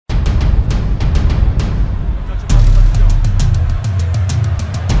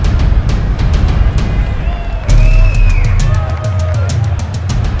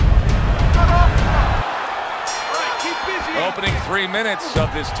minutes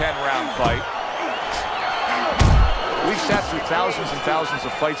of this 10-round fight. We've sat through thousands and thousands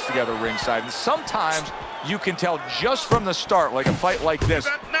of fights together ringside, and sometimes you can tell just from the start, like a fight like this,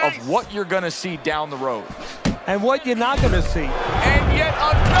 of what you're going to see down the road. And what you're not going to see. And yet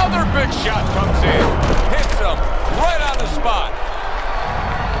another big shot comes in. Hits him right on the spot.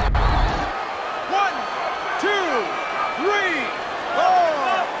 1, 2, 3, 4,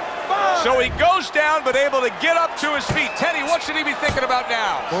 5. So he goes down, but able to get up to his feet. Teddy, what should he be thinking about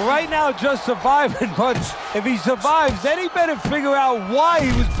now? Well, right now, just surviving. But if he survives, then he better figure out why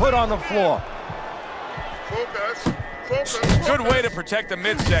he was put on the floor. Focus. Focus. Good way to protect the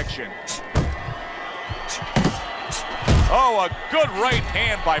midsection. Oh, a good right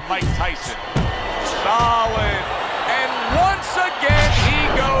hand by Mike Tyson. Solid. And once again, he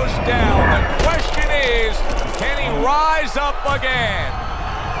goes down. The question is, can he rise up again?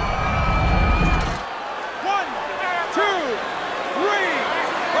 1, 2, 3,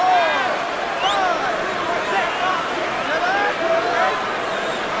 4, 5, 6,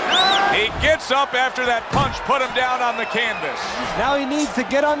 7, 8. He gets up after that punch, put him down on the canvas. Now he needs to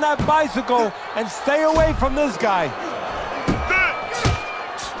get on that bicycle and stay away from this guy.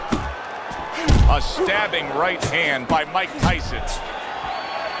 A stabbing right hand by Mike Tyson.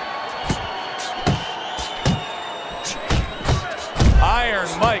 Iron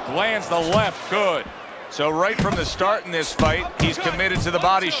Mike lands the left good. So right from the start in this fight, he's committed to the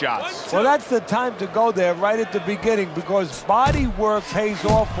body shots. Well, that's the time to go there right at the beginning, because body work pays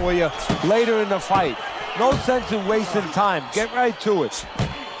off for you later in the fight. No sense in wasting time. Get right to it.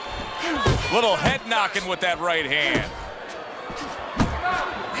 Little head knocking with that right hand.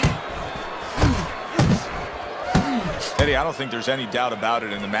 Eddie, I don't think there's any doubt about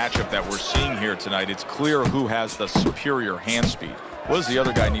it in the matchup that we're seeing here tonight. It's clear who has the superior hand speed. What does the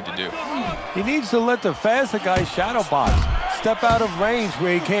other guy need to do? He needs to let the faster guy shadow box. Step out of range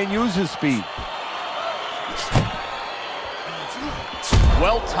where he can't use his speed.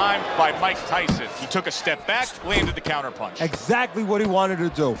 Well timed by Mike Tyson. He took a step back, landed the counterpunch. Exactly what he wanted to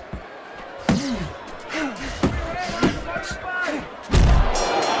do.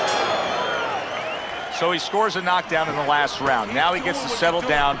 So he scores a knockdown in the last round. Now he gets to settle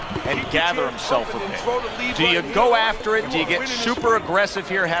down and gather himself a bit. Do you go after it? Do you get super aggressive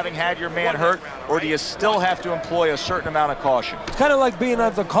here, having had your man hurt? Or do you still have to employ a certain amount of caution? It's kind of like being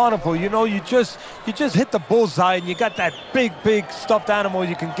at the carnival. You know, you just hit the bullseye and you got that big stuffed animal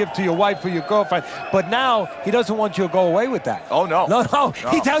you can give to your wife or your girlfriend. But now he doesn't want you to go away with that. Oh, no. No.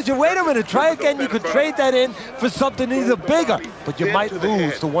 He tells you, wait a minute, try again. You could trade that in for something either bigger. But you might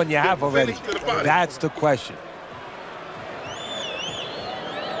lose the one you have already. That's the question.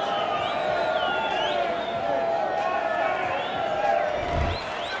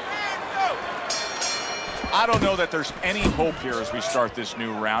 I don't know that there's any hope here as we start this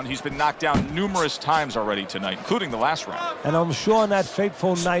new round. He's been knocked down numerous times already tonight, including the last round. And I'm sure on that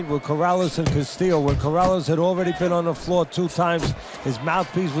fateful night with Corrales and Castillo, when Corrales had already been on the floor 2 times, his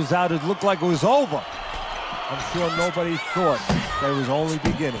mouthpiece was out, it looked like it was over. I'm sure nobody thought that it was only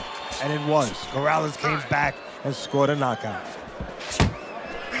beginning. And it was. Corrales came back and scored a knockout.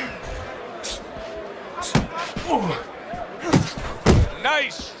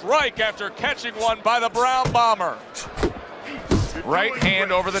 Nice strike after catching one by the Brown Bomber. Right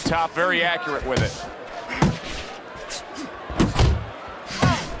hand over the top, very accurate with it.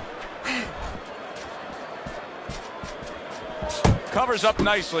 Covers up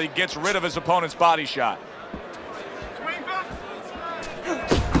nicely, gets rid of his opponent's body shot.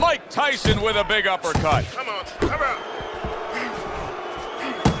 Mike Tyson with a big uppercut. Come on, come on.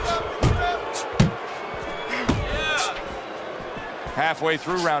 Halfway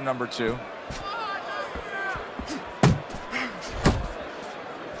through round number 2.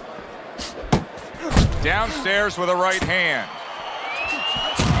 Downstairs with a right hand.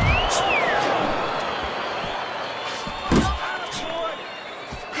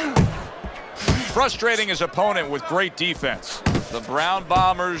 Frustrating his opponent with great defense. The Brown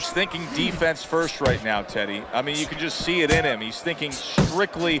Bombers thinking defense first right now, Teddy. I mean, you can just see it in him. He's thinking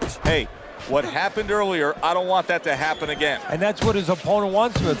strictly, hey, what happened earlier, I don't want that to happen again. And that's what his opponent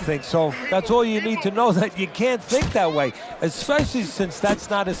wants him to think. So that's all you need to know, that you can't think that way, especially since that's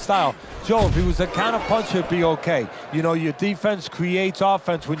not his style. Joe, if he was a counterpuncher, it'd be okay. You know, your defense creates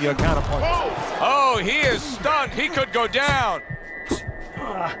offense when you're a counterpuncher. Oh, he is stunned. He could go down.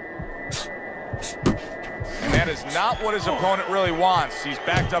 And that is not what his opponent really wants. He's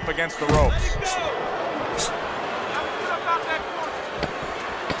backed up against the ropes.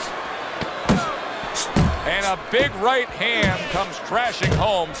 And a big right hand comes crashing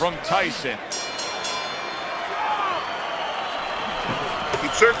home from Tyson.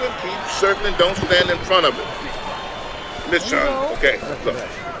 Keep circling, don't stand in front of it. Listen, okay, look.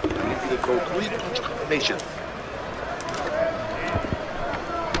 I need you to go 3 punch combination.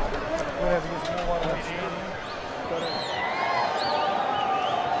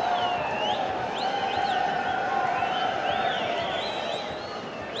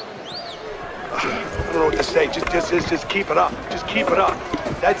 I don't know what to say. Just keep it up. Just keep it up.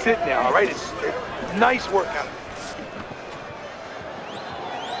 That's it now, all right? It's nice workout.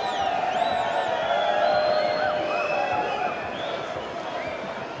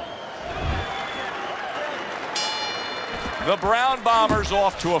 The Brown Bombers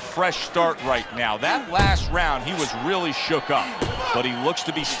off to a fresh start right now. That last round, he was really shook up, but he looks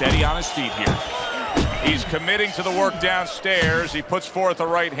to be steady on his feet here. He's committing to the work downstairs. He puts forth a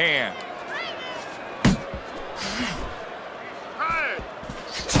right hand.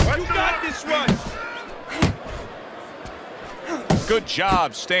 You got this one. Good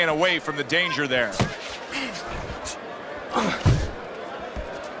job staying away from the danger there.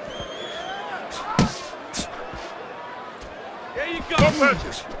 There you go. Go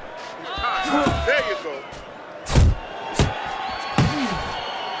punches. There you go.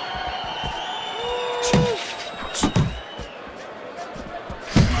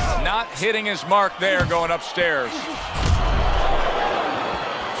 Not hitting his mark there going upstairs.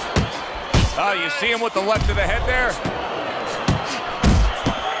 Oh, you see him with the left of the head there?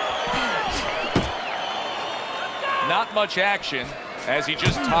 Not much action as he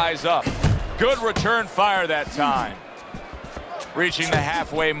just ties up. Good return fire that time. Reaching the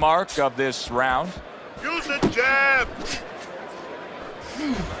halfway mark of this round. Use the jab.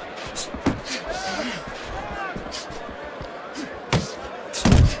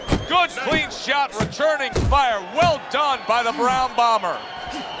 Good clean shot, returning fire. Well done by the Brown Bomber.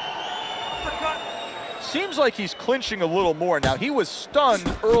 Seems like he's clinching a little more now. He was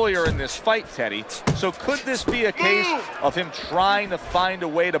stunned earlier in this fight, Teddy. So could this be a case of him trying to find a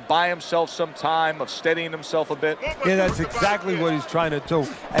way to buy himself some time, of steadying himself a bit? Yeah, that's exactly what he's trying to do.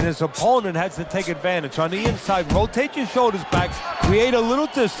 And his opponent has to take advantage. On the inside, rotate your shoulders back, create a little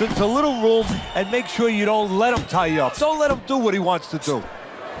distance, a little room, and make sure you don't let him tie you up. Don't let him do what he wants to do.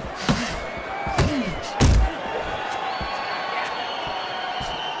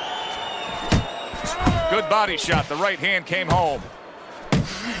 Good body shot. The right hand came home.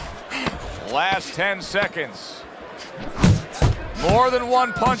 Last 10 seconds. More than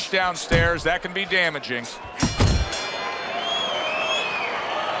one punch downstairs. That can be damaging. Just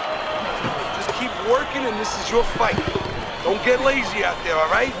keep working, and this is your fight. Don't get lazy out there, all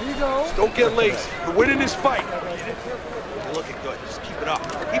right? There you go. Just don't get lazy. You're winning this fight. You're looking good. Just keep it up.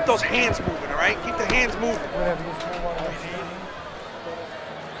 Keep those hands moving, all right? Keep the hands moving.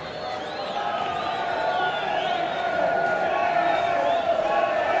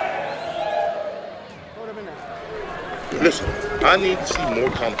 Listen, I need to see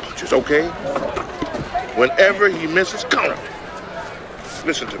more counter punches, okay? Whenever he misses, counter.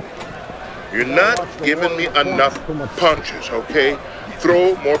 Listen to me. You're not giving me enough punches, okay?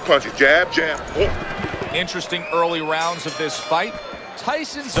 Throw more punches. Jab, jab. Oh. Interesting early rounds of this fight.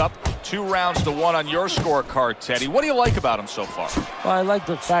 Tyson's up 2-1 on your scorecard, Teddy. What do you like about him so far? Well, I like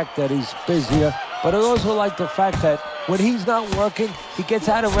the fact that he's busier, but I also like the fact that when he's not working, he gets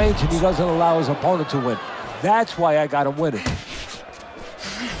out of range and he doesn't allow his opponent to win. That's why I got him winning.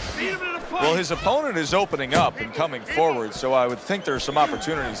 Well, his opponent is opening up and coming forward, so I would think there's some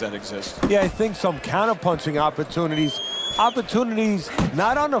opportunities that exist. Yeah, I think some counter-punching opportunities. Opportunities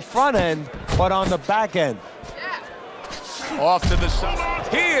not on the front end, but on the back end. Off to the side.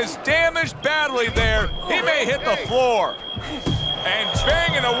 He is damaged badly there. He may hit the floor. And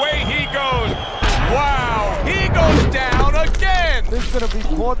banging away he goes. Wow, he goes down again. This is going to be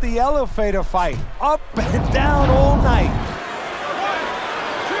called the elevator fight. Up and down all night. 1,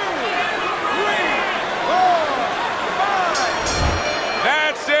 2, 3, 4, 5.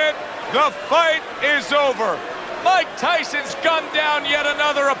 That's it. The fight is over. Mike Tyson's gunned down yet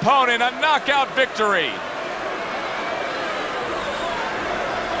another opponent. A knockout victory.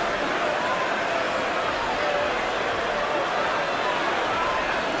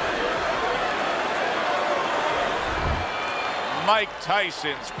 Mike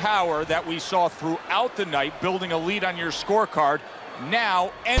Tyson's power that we saw throughout the night, building a lead on your scorecard,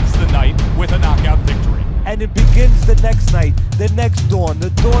 now ends the night with a knockout victory. And it begins the next night, the next dawn, the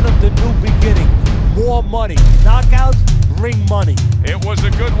dawn of the new beginning. More money. Knockouts bring money. It was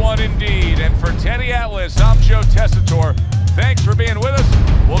a good one indeed. And for Teddy Atlas, I'm Joe Tessitore. Thanks for being with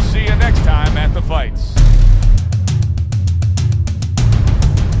us. We'll see you next time at the fights.